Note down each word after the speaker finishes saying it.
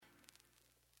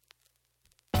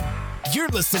You're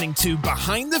listening to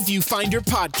Behind the Viewfinder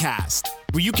podcast,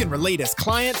 where you can relate as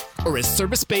client or as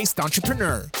service-based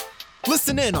entrepreneur.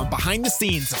 Listen in on behind the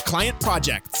scenes of client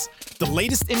projects, the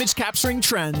latest image capturing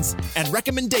trends, and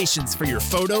recommendations for your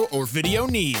photo or video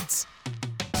needs.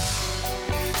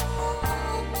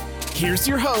 Here's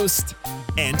your host,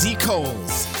 Andy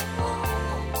Coles.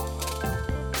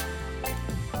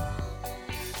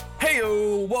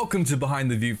 Heyo, welcome to Behind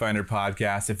the Viewfinder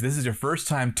podcast. If this is your first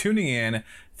time tuning in,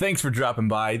 thanks for dropping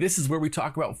by. This is where we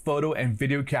talk about photo and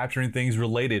video capturing things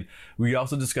related. We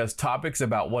also discuss topics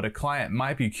about what a client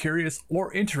might be curious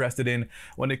or interested in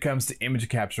when it comes to image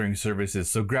capturing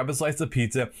services. So grab a slice of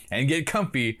pizza and get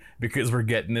comfy because we're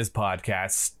getting this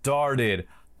podcast started.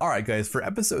 All right, guys, for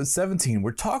episode 17,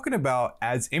 we're talking about,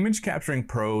 as image capturing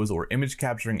pros or image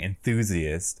capturing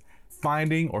enthusiasts,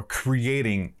 finding or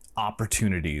creating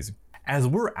opportunities. As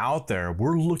we're out there,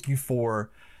 we're looking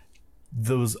for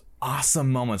those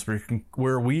awesome moments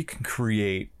where we can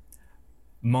create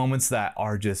moments that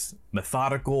are just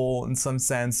methodical in some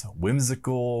sense,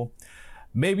 whimsical,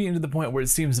 maybe into the point where it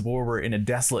seems where we're in a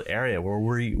desolate area where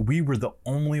we were the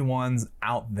only ones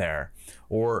out there,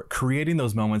 or creating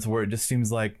those moments where it just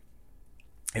seems like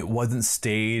it wasn't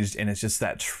staged and it's just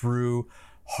that true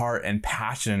heart and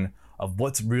passion of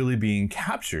what's really being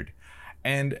captured.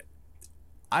 And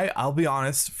I'll be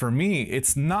honest, for me,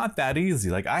 it's not that easy.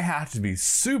 Like, I have to be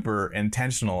super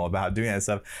intentional about doing that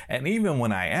stuff. And even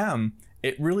when I am,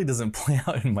 it really doesn't play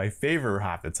out in my favor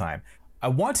half the time. I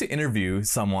want to interview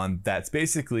someone that's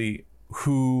basically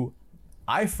who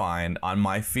I find on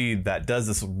my feed that does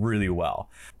this really well.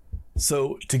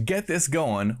 So to get this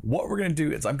going, what we're gonna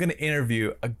do is I'm gonna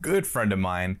interview a good friend of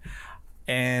mine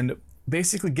and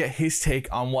basically get his take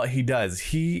on what he does.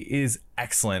 He is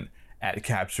excellent at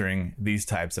capturing these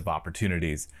types of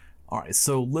opportunities. All right,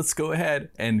 so let's go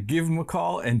ahead and give him a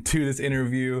call and do this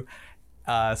interview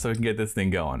so we can get this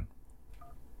thing going.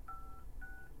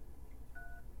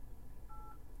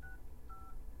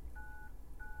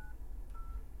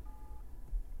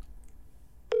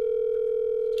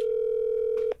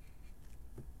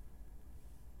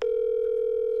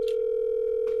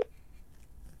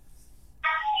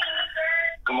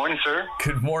 Good morning, sir.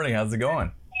 Good morning, how's it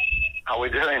going? How we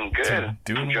doing? Good.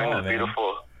 Doing Enjoying well, this man.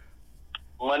 beautiful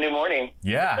Monday morning.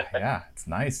 Yeah, it's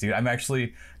nice, dude. I'm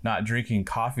actually not drinking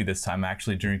coffee this time. I'm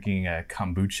actually drinking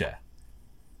kombucha.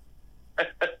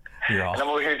 You're all And I'm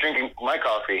over here drinking my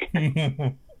coffee.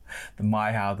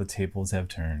 how the tables have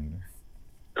turned.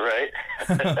 Right?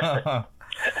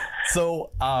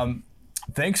 So,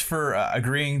 thanks for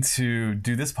agreeing to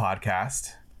do this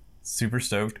podcast. Super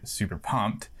stoked, super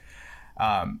pumped.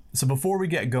 So before we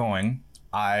get going,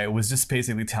 I was just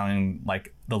basically telling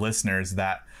the listeners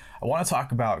that I want to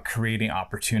talk about creating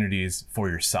opportunities for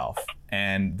yourself.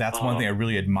 And that's one thing I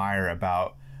really admire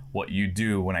about what you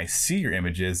do. When I see your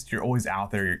images, you're always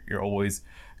out there. You're always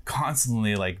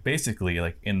constantly basically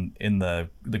in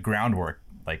the groundwork.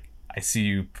 I see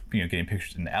you getting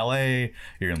pictures in LA,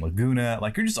 you're in Laguna,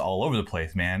 you're just all over the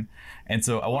place, man. And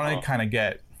so I want to kind of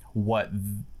get what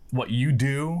you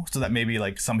do, so that maybe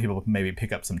some people maybe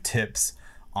pick up some tips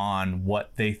on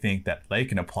what they think that they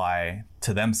can apply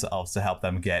to themselves to help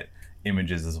them get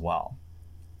images as well.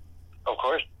 Of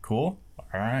course. Cool. All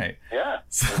right. Yeah.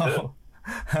 So,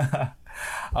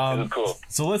 cool.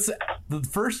 So let's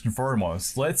first and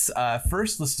foremost, let's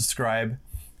describe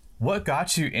what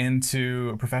got you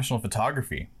into professional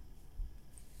photography.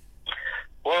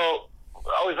 Well,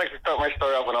 I always like to start my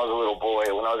story off when I was a little boy.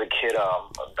 When I was a kid,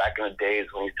 back in the days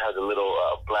when we used to have the little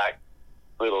black,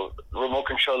 little remote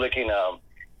control looking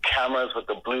cameras with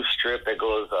the blue strip that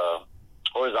goes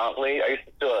horizontally. I used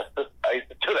to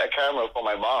do that camera for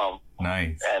my mom.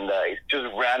 Nice. And I used to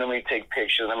just randomly take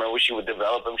pictures. I remember when she would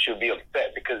develop them, she would be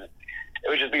upset because it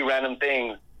would just be random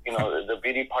things. The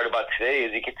beauty part about today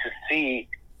is you get to see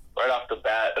right off the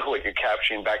bat what you're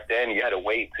capturing. Back then, you had to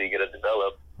wait till you get to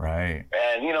develop. Right.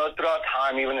 And, throughout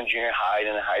time, even in junior high and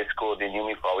in high school, they knew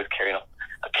me for always carrying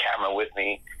a camera with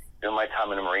me. During my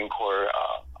time in the Marine Corps,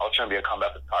 I was trying to be a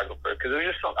combat photographer because there's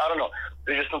just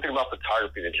something about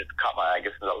photography that just caught my eye, I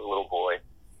guess, since I was a little boy.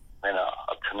 And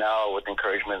up to now, with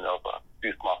encouragement of a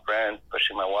few small friends,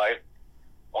 especially my wife,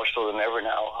 more so than ever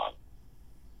now,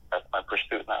 that's my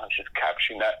pursuit now. It's just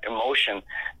capturing that emotion,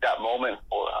 that moment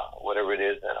for whatever it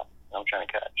is that I'm trying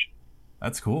to catch.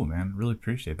 That's cool, man. Really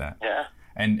appreciate that. Yeah.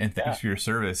 And thanks for your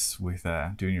service with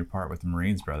doing your part with the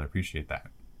Marines, brother. Appreciate that.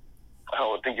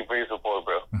 Oh, thank you for your support,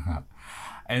 bro.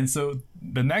 And so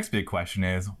the next big question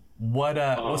is, what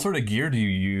sort of gear do you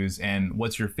use, and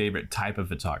what's your favorite type of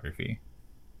photography?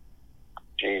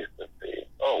 Jeez, let's see.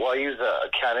 Oh, well, I use a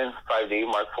Canon 5D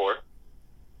Mark IV.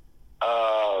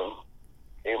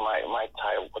 My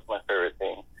type. What's my favorite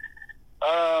thing?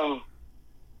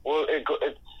 Well,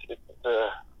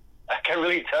 I can't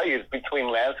really tell you. It's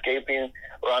between landscaping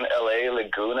around LA,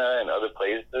 Laguna, and other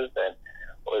places,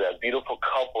 or that beautiful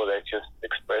couple that's just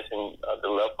expressing the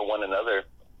love for one another.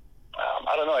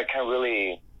 I don't know. I can't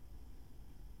really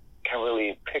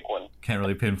pick one. Can't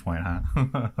really pinpoint, huh?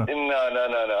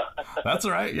 No. That's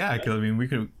all right. Yeah, because I mean, we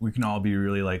can all be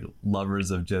really like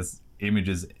lovers of just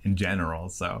images in general.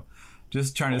 So,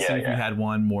 just trying to see if you had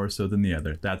one more so than the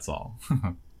other. That's all.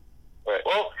 Right.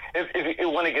 Well, if you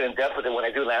want to get in depth with it, when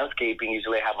I do landscaping,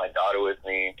 usually I have my daughter with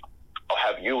me, I'll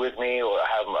have you with me, or I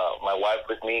have my wife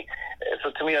with me.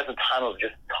 So to me, that's a time of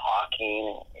just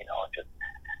talking, just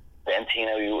venting,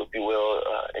 if you will,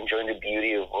 enjoying the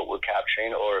beauty of what we're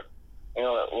capturing, or when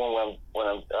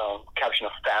I'm capturing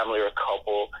a family or a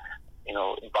couple,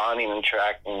 bonding,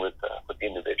 interacting with the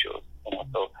individuals.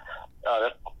 So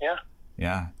that's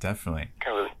Yeah, definitely.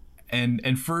 Kind of.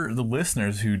 And for the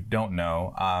listeners who don't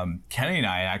know, Kenny and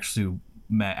I actually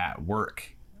met at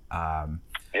work.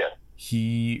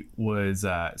 He was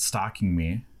stalking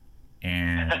me,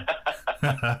 and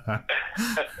yeah,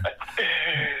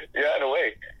 in a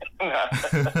way.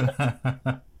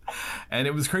 And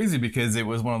it was crazy because it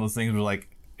was one of those things where like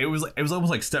it was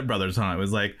almost like stepbrothers, huh? It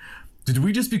was like, did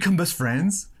we just become best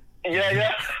friends?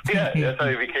 Yeah. That's how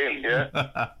we became. Yeah.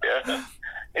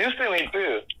 Instantly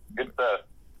too. Good stuff.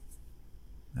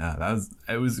 Yeah,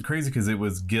 it was crazy because it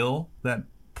was Gil that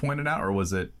pointed out, or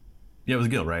was it? Yeah, it was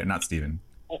Gil, right? Not Steven.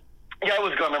 Yeah, it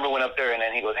was Gil. I remember went up there and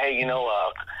then he goes, "Hey, Andy,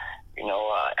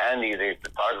 the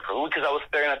photographer," because I was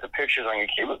staring at the pictures on your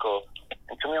cubicle,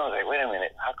 and to me, I was like, "Wait a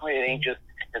minute, how come it ain't just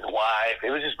his wife?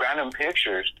 It was just random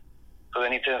pictures." So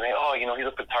then he tells me, "Oh, he's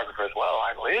a photographer as well."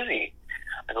 I go, "Is he?"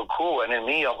 I go, "Cool." And then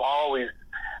me, I've always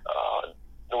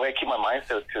the way I keep my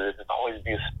mindset to this is always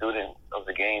be a student of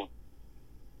the game.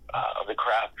 Of the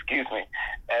craft, excuse me.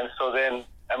 And so then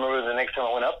I remember the next time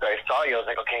I went up there, I saw you. I was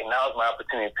like, okay, now's my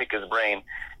opportunity to pick his brain.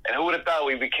 And who would have thought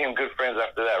we became good friends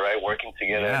after that, right? Working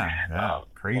together. Yeah,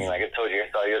 crazy. Like I told you, I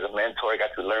saw you as a mentor. I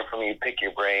got to learn from you, pick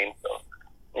your brain. So,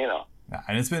 Yeah,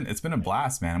 and it's been a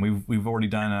blast, man. We've already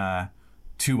done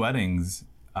 2 weddings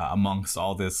amongst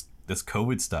all this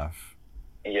COVID stuff.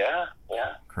 Yeah.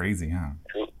 Crazy, huh?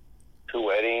 2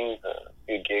 weddings, a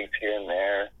few gigs here and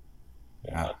there.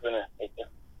 Yeah. It's been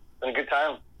a good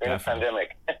time during the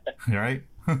pandemic. Right?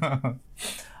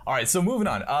 All right, so moving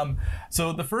on.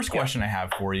 So the first question I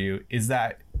have for you is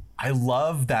that I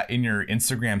love that in your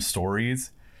Instagram stories,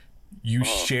 you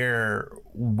share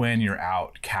when you're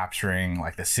out capturing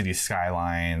like the city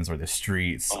skylines or the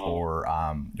streets or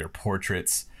your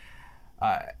portraits.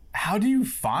 How do you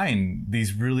find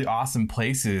these really awesome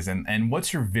places, and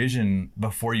what's your vision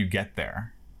before you get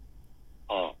there?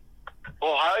 Well,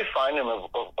 how I find them, of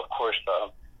course,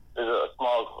 there's a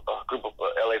small group of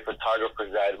LA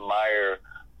photographers that I admire.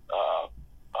 So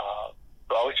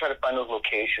I always try to find those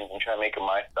locations and try to make it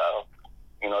my style.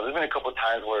 There's been a couple of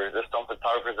times where there's some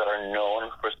photographers that are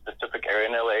known for a specific area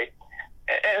in LA.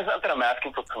 And it's not that I'm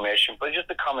asking for permission, but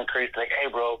just a common courtesy, like, hey,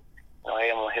 bro,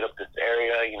 hey, I'm going to hit up this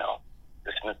area,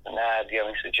 this and that. Do you have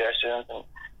any suggestions? And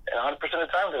 100% of the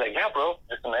time, they're like, yeah, bro,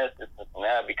 this and that.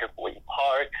 Be careful where you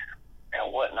park and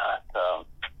whatnot.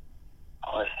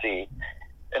 Let's see.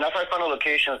 And after I find a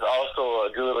location, I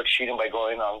also do a little cheating by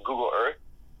going on Google Earth.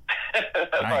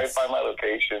 That's how I find my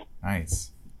location.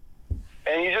 Nice.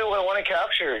 And usually what I want to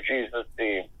capture, let's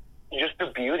see, just the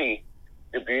beauty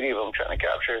of what I'm trying to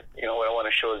capture. What I want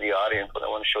to show the audience, what I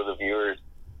want to show the viewers.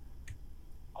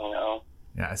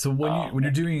 Yeah. So when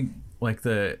you're doing like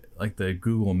the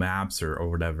Google Maps or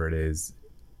whatever it is,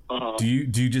 do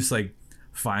you just like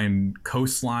find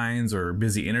coastlines or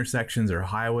busy intersections or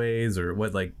highways, or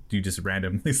what? Like, do you just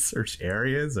randomly search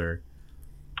areas, or?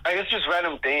 I guess just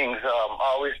random things. I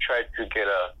always try to get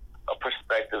a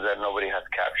perspective that nobody has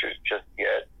captured just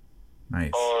yet.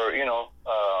 Nice. Or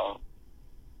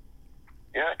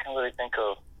I can't really think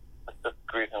of the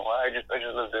reason why. I just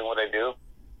love doing what I do.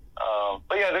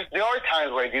 But yeah, there are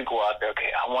times where I do go out there.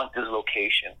 Okay, I want this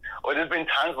location. Or there's been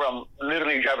times where I'm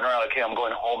literally driving around. Okay, I'm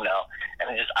going home now, and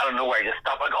I just out of nowhere I just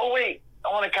stop. Like, oh wait, I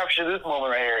want to capture this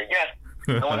moment right here. Yes,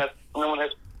 no one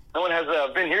has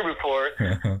been here before.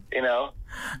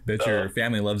 Bet your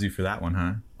family loves you for that one,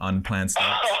 huh? Unplanned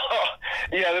stuff.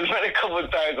 Yeah, there's been a couple of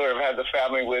times where I've had the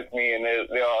family with me, and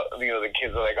they all, the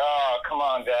kids are like, "Oh, come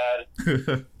on, Dad."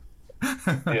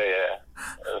 Yeah.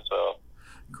 So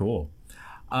cool.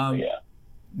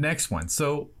 Next one.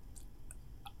 So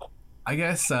I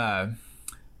guess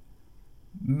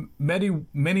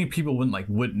many people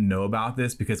wouldn't know about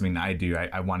this, because I mean, I do.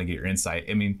 I want to get your insight.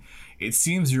 I mean, it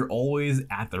seems you're always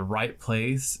at the right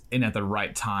place and at the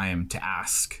right time to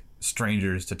ask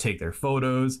strangers to take their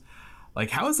photos. Like,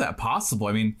 how is that possible?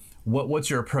 I mean, what's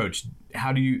your approach?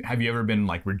 Have you ever been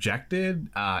like rejected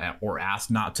or asked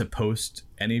not to post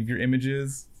any of your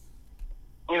images?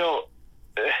 You know,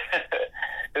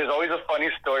 there's always a funny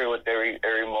story with every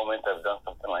moment I've done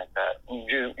something like that.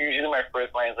 Usually my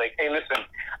first line is like, hey, listen,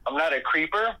 I'm not a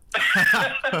creeper.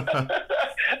 I've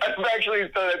actually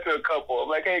said that to a couple. I'm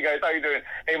like, hey, guys, how you doing?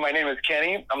 Hey, my name is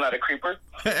Kenny. I'm not a creeper.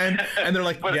 and they're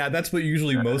like, yeah, that's what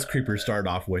usually most creepers start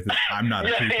off with. I'm not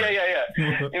a creeper. Yeah.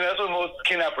 That's what most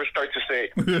kidnappers start to say.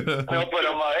 But I'm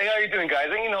like, hey, how you doing, guys?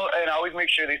 And, and I always make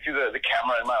sure they see the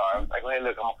camera in my arm. Like, hey,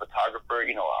 look, I'm a photographer.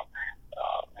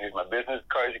 Here's my business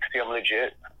cards. You can see I'm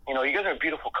legit. You guys are a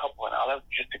beautiful couple, and I love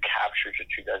just to capture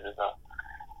just you guys'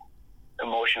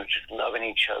 emotions, just loving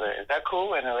each other. Is that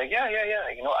cool? And they're like, yeah.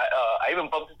 I even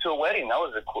bumped into a wedding. That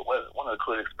was one of the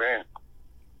coolest experiences.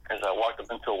 Because I walked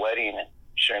up into a wedding, and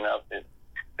sure enough,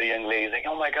 the young lady's like,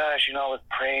 oh my gosh, I was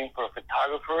praying for a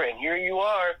photographer, and here you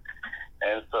are.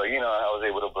 And so, I was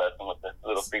able to bless them with a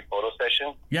little free photo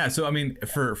session. Yeah. So, I mean,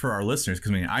 for our listeners,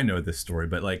 because I mean, I know this story,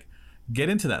 but like, get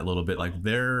into that a little bit. Like,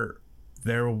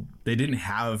 they didn't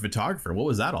have a photographer. What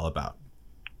was that all about?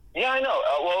 Yeah, I know.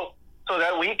 So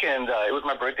that weekend, it was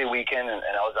my birthday weekend, and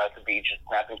I was at the beach just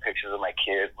snapping pictures of my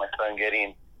kids, my son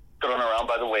getting thrown around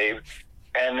by the waves.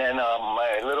 And then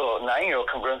my little 9-year-old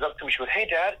runs up to me. She goes, hey,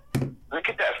 Dad, look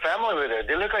at that family over there.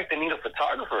 They look like they need a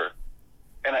photographer.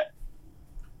 And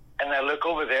I look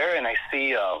over there, and I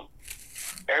see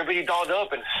everybody dolled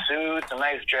up in suits and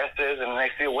nice dresses, and then I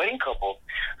see a wedding couple.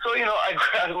 So, I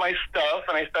grabbed my stuff,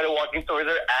 and I started walking towards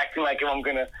her, acting like if I'm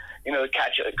going to,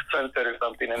 catch a sunset or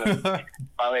something. And then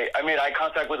I made eye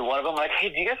contact with one of them, like, hey,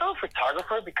 do you guys have a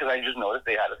photographer? Because I just noticed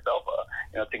they had a cell phone,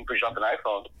 taking pictures off an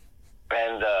iPhone.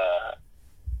 And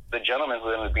the gentleman who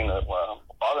ended up being the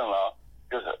father-in-law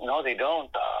goes, no, they don't.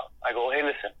 I go, hey,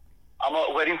 listen, I'm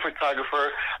a wedding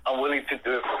photographer. I'm willing to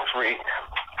do it for free.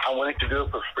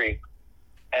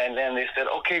 And then they said,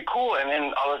 okay, cool. And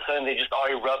then all of a sudden they just all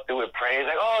erupted with praise.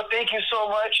 Like, oh, thank you so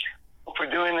much for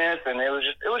doing this. And it was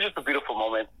just a beautiful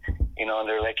moment, and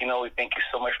they're like, we thank you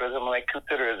so much for this. I'm like,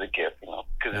 consider it as a gift,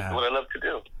 because it's what I love to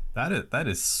do. That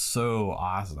is so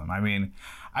awesome. I mean,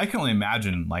 I can only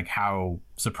imagine like how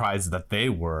surprised that they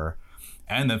were.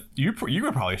 And you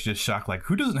were probably just shocked, like,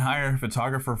 who doesn't hire a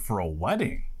photographer for a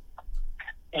wedding?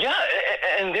 Yeah.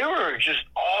 And they were just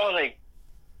all like,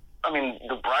 I mean,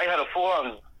 the bride had a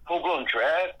full-blown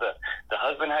dress. The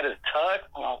husband had his tux,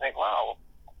 and I was like, wow,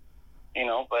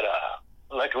 But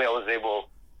luckily, I was able,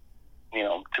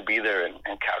 to be there and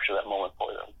capture that moment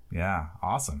for them. Yeah,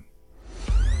 awesome.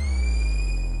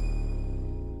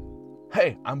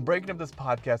 Hey, I'm breaking up this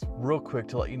podcast real quick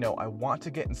to let you know I want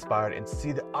to get inspired and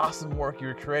see the awesome work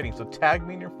you're creating. So tag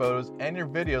me in your photos and your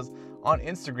videos on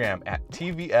Instagram at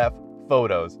TVF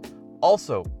Photos.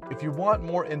 Also, if you want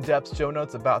more in-depth show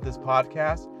notes about this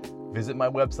podcast, visit my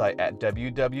website at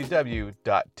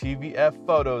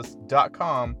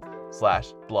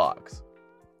www.tvfphotos.com/blogs.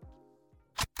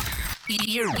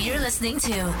 You're listening to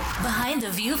Behind the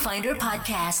Viewfinder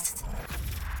Podcast.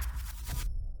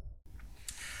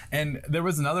 And there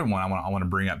was another one I want to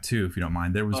bring up too, if you don't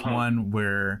mind. There was one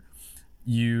where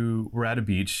you were at a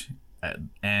beach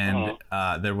and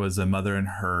there was a mother and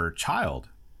her child.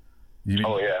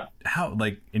 Yeah. How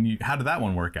did that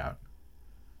one work out?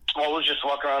 Well, I was just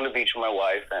walking around the beach with my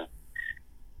wife, and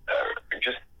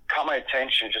just caught my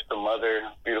attention. Just a mother,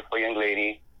 beautiful young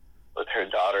lady with her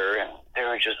daughter, and they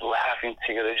were just laughing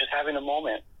together, just having a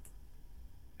moment.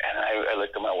 And I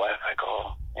looked at my wife. I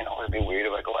go, would it be weird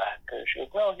if I go ask her? She goes,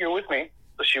 no, you're with me,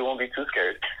 so she won't be too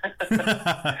scared.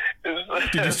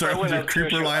 Did you start with your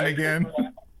creeper line again?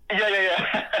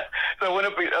 Yeah. So I went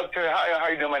up to her. Hi, how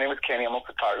are you doing? My name is Kenny. I'm a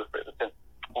photographer. I said,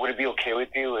 would it be okay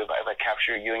with you if I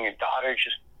capture you and your daughter?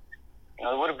 Just,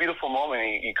 what a beautiful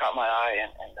moment. You caught my eye.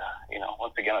 And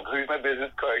once again, I go, here's my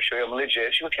business card. Show you I'm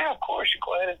legit. She goes, yeah, of course. You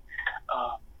go ahead and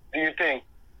do your thing.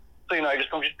 So, I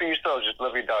just don't just be yourself. Just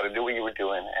love your daughter. Do what you were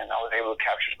doing. And I was able to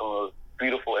capture some of those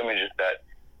beautiful images that,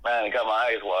 man, it got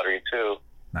my eyes watery too.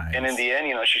 Nice. And in the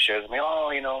end, she shares with me,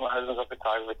 my husband's a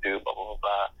photographer too, blah, blah, blah,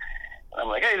 blah. And I'm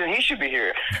like, hey, then he should be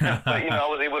here. But, I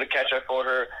was able to catch that for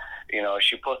her.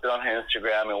 She posted on her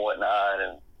Instagram and whatnot,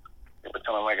 and people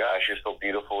tell me, oh my gosh, you're so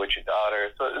beautiful with your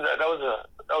daughter. So that was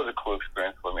a cool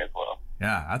experience for me as well.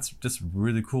 Yeah, that's just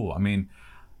really cool. I mean,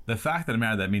 the fact that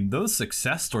those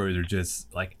success stories are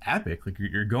just like epic. Like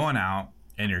you're going out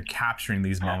and you're capturing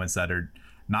these moments that are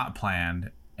not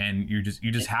planned, and you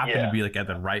just happen to be like at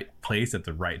the right place at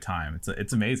the right time.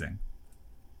 It's amazing.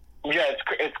 Yeah,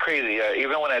 it's crazy.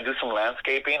 Even when I do some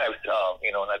landscaping, I've not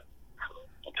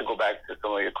to go back to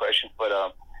some of your questions, but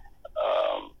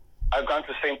I've gone to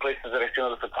the same places that I see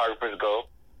other photographers go,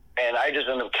 and I just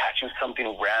end up catching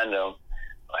something random,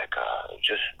 like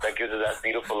just that gives it that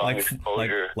beautiful long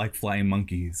exposure, like flying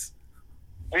monkeys.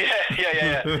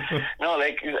 Yeah. No,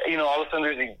 like, all of a sudden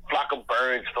there's a flock of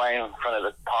birds flying in front of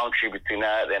the palm tree between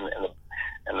that and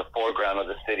the foreground of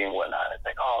the city and whatnot. It's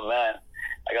like, oh man,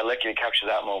 I got lucky to capture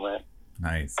that moment.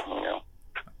 Nice.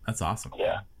 That's awesome.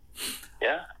 Yeah.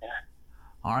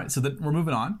 All right, so we're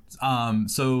moving on.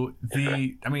 So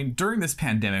during this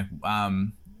pandemic,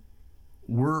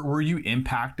 were you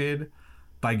impacted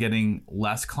by getting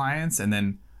less clients? And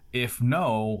then if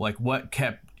no, like what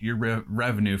kept your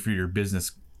revenue for your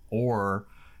business? Or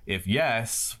if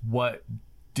yes, what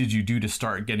did you do to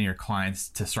start getting your clients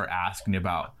to start asking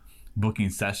about booking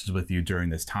sessions with you during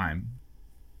this time?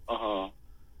 Well,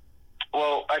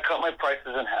 I cut my prices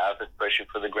in half, especially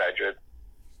for the graduates.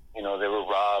 They were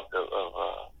robbed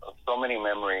of so many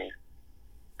memories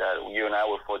that you and I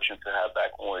were fortunate to have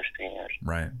back when we were seniors.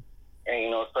 Right.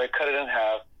 And, so I cut it in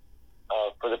half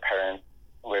for the parents.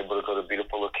 We're able to go to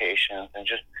beautiful locations and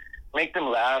just make them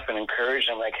laugh and encourage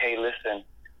them, like, hey, listen,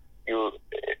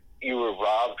 you were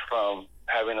robbed from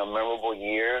having a memorable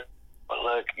year, but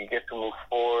look, you get to move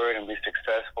forward and be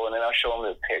successful. And then I'll show them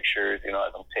the pictures, as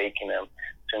I'm taking them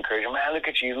to encourage them. Man, look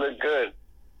at you look good.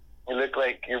 You look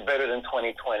like you're better than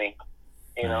 2020,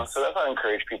 Nice. So that's how I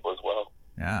encourage people as well.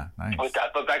 Yeah, nice. With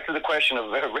that, but back to the question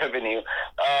of revenue.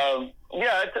 I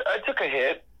took a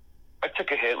hit.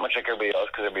 Much like everybody else,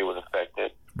 because everybody was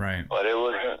affected. Right. But it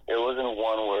wasn't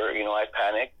one where I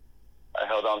panicked. I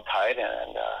held on tight,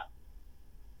 and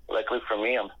luckily for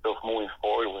me, I'm still moving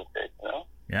forward with it.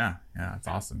 Yeah, that's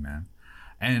awesome, man.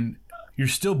 And you're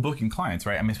still booking clients,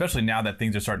 right? I mean, especially now that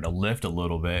things are starting to lift a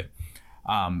little bit.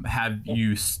 Have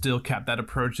you still kept that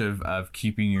approach of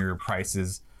keeping your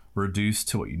prices reduced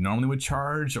to what you normally would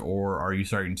charge, or are you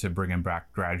starting to bring them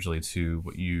back gradually to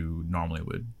what you normally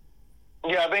would?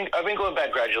 Yeah, I've been going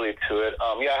back gradually to it.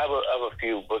 I have a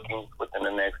few bookings within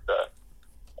the next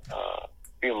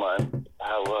few months. I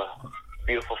have a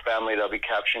beautiful family that I'll be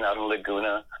capturing out in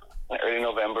Laguna in early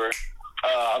November.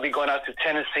 I'll be going out to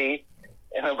Tennessee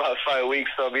in about 5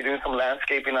 weeks, so I'll be doing some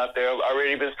landscaping out there. I've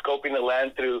already been scoping the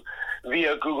land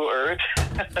via Google Earth.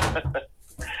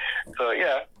 So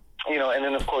and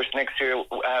then of course next year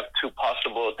I have 2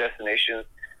 possible destinations,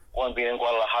 one being in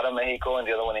Guadalajara, Mexico, and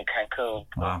the other one in Cancun.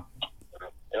 Wow.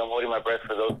 I'm holding my breath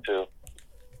for those 2.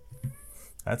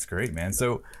 That's great, man.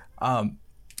 So,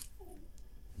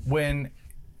 when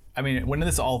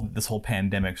this whole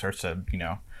pandemic starts to,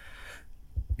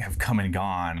 have come and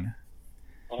gone,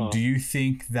 do you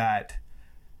think that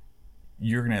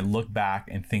you're going to look back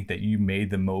and think that you made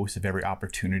the most of every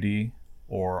opportunity,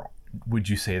 or would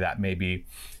you say that maybe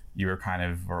you were kind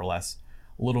of, or less,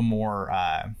 a little more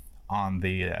on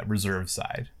the reserve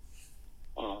side?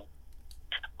 Well,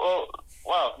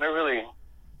 wow, never really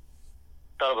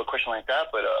thought of a question like that,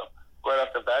 but right off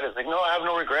the bat, it's like, no, I have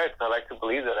no regrets. I like to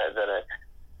believe that I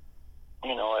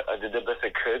did the best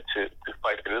I could to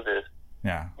fight through this.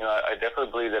 Yeah. I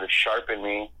definitely believe that it sharpened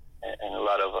me in a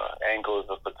lot of angles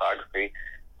of photography,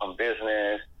 from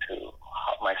business to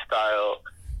my style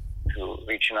to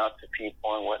reaching out to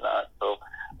people and whatnot. So,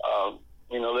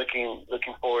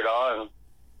 looking forward on,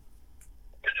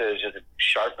 it's just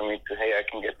sharpened me to, hey, I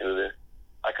can get through this.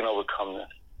 I can overcome this.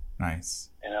 Nice.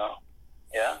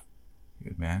 Yeah.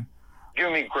 Good, man.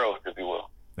 Give me growth, if you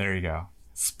will. There you go.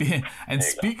 Speaking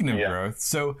of growth,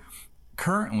 so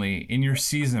currently in your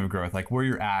season of growth, like where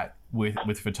you're at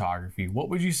with photography, what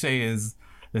would you say is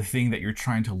the thing that you're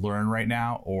trying to learn right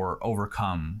now or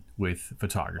overcome with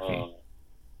photography?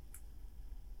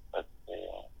 Let's see.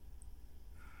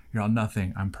 You're all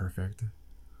nothing. I'm perfect.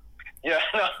 Yeah,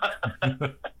 no,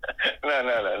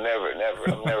 never.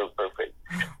 I'm never perfect.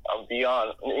 I'm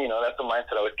beyond. That's the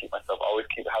mindset I always keep myself.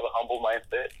 Have a humble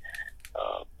mindset.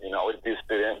 Always be a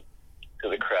student to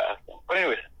the craft. But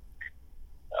anyways,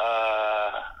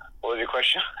 what was your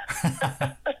question?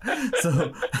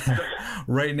 So,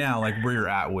 right now, like where you're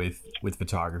at with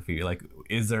photography, like,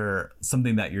 is there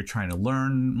something that you're trying to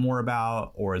learn more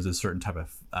about, or is there a certain type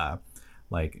of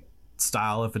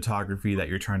style of photography that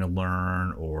you're trying to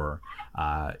learn, or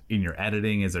in your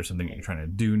editing, is there something that you're trying to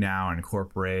do now and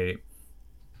incorporate?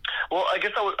 Well, I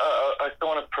guess I still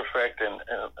want to perfect in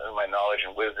my knowledge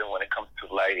and wisdom when it comes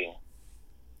to lighting.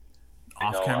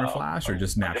 Off-camera flash or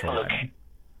just natural lighting?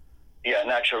 Yeah,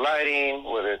 natural lighting,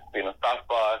 whether it's being a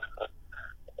softbox,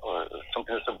 or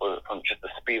something as simple from just the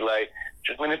speed light,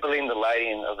 just manipulating the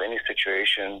lighting of any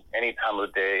situation, any time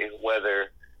of day,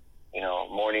 weather,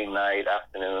 morning, night,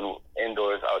 afternoon,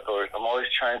 indoors, outdoors. I'm always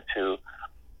trying to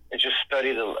just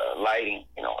study the lighting,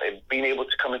 being able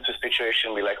to come into a situation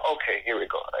and be like, okay, here we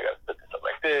go. I got to set this up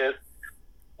like this,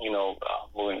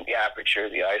 moving the aperture,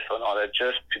 the ISO and all that,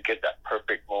 just to get that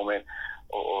perfect moment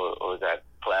or that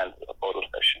planned photo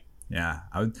session. Yeah,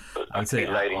 I would say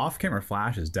off-camera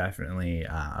flash is definitely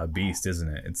a beast, isn't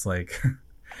it? It's like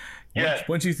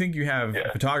once you think you have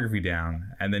photography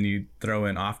down, and then you throw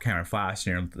in off-camera flash,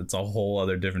 it's a whole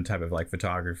other different type of like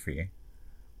photography.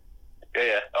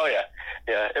 Yeah. Oh yeah.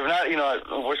 If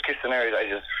not, worst case scenario, I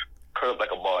just curl up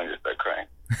like a ball and just start crying.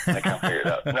 I can't figure it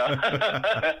out.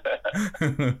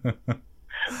 No.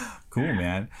 Cool,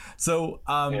 man. So,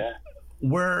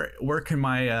 where can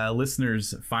my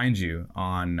listeners find you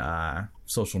on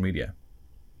social media?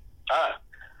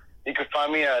 You can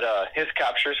find me at His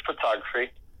Captures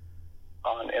Photography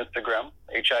on Instagram,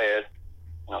 HIS,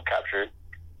 Capture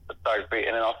Photography,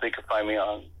 and then also you can find me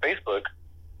on Facebook,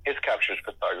 His Captures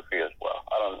Photography as well.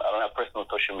 I don't have personal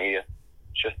social media,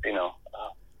 just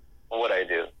what I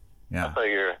do. Yeah. That's how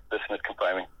your listeners can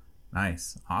find me.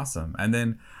 Nice, awesome. And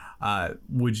then,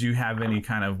 would you have any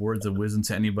kind of words of wisdom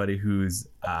to anybody who's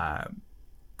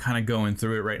kind of going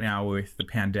through it right now with the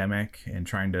pandemic and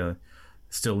trying to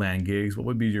still land gigs? What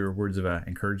would be your words of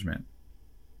encouragement?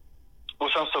 Well,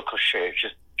 it sounds so cliche.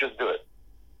 Just do it.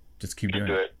 Just keep doing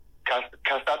it.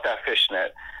 Cast out that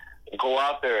fishnet. Go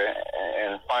out there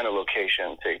and find a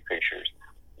location, take pictures.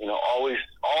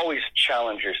 Always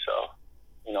challenge yourself.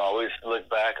 Always look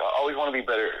back. I always want to be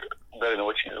better than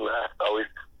what you did last. Always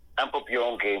amp up your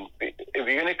own game. If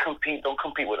you're going to compete, don't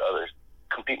compete with others.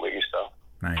 Compete with yourself.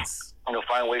 Nice.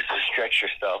 Find ways to stretch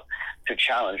yourself, to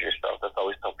challenge yourself. That's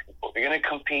always tell people. If you're going to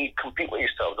compete with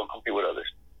yourself. Don't compete with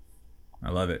others.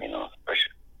 I love it.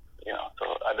 Especially,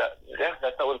 so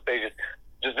that's how I would say.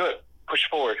 Just do it. Push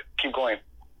forward. Keep going.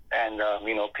 And,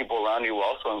 people around you will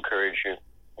also encourage you.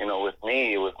 With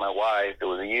me, with my wife, it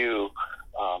was you,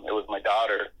 it was my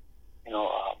daughter,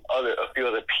 a few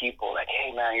other people, like,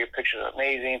 hey, man, your pictures are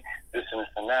amazing, this and this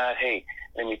and that. Hey,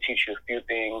 let me teach you a few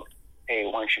things. Hey,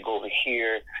 why don't you go over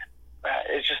here?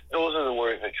 It's just, those are the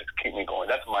words that just keep me going.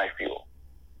 That's my fuel.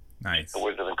 Nice. The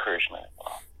words of encouragement.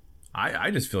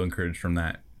 I just feel encouraged from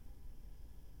that.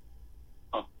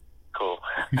 Cool.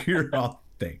 You're all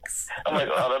thanks. I'm like,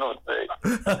 I don't know what to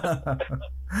say.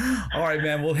 All right,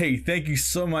 man. Well, hey, thank you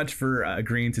so much for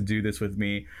agreeing to do this with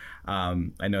me.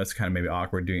 I know it's kind of maybe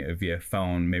awkward doing it via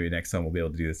phone. Maybe next time we'll be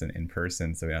able to do this in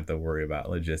person, so we don't have to worry about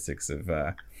logistics of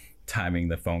timing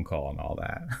the phone call and all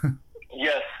that.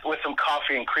 Yes, with some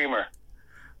coffee and creamer.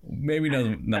 Maybe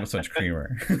not so much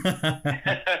creamer.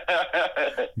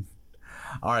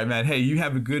 All right, man. Hey, you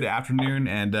have a good afternoon,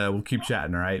 and we'll keep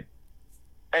chatting, all right?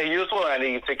 Hey, you as well,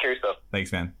 Andy. You take care of yourself.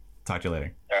 Thanks, man. Talk to you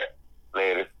later. All right.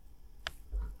 Later.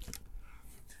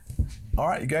 All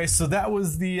right, you guys. So that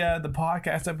was the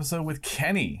podcast episode with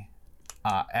Kenny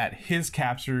at His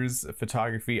Captures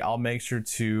Photography. I'll make sure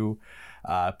to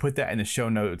put that in the show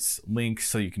notes link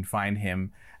so you can find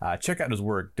him. Check out his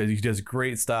work. He does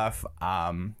great stuff.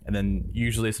 And then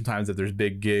usually sometimes if there's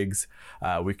big gigs,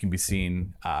 we can be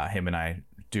seeing him and I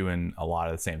doing a lot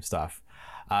of the same stuff.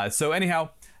 So anyhow,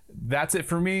 that's it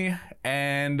for me.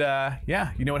 And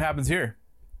yeah, you know what happens here.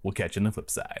 We'll catch you on the flip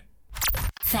side.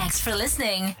 Thanks for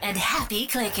listening and happy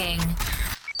clicking.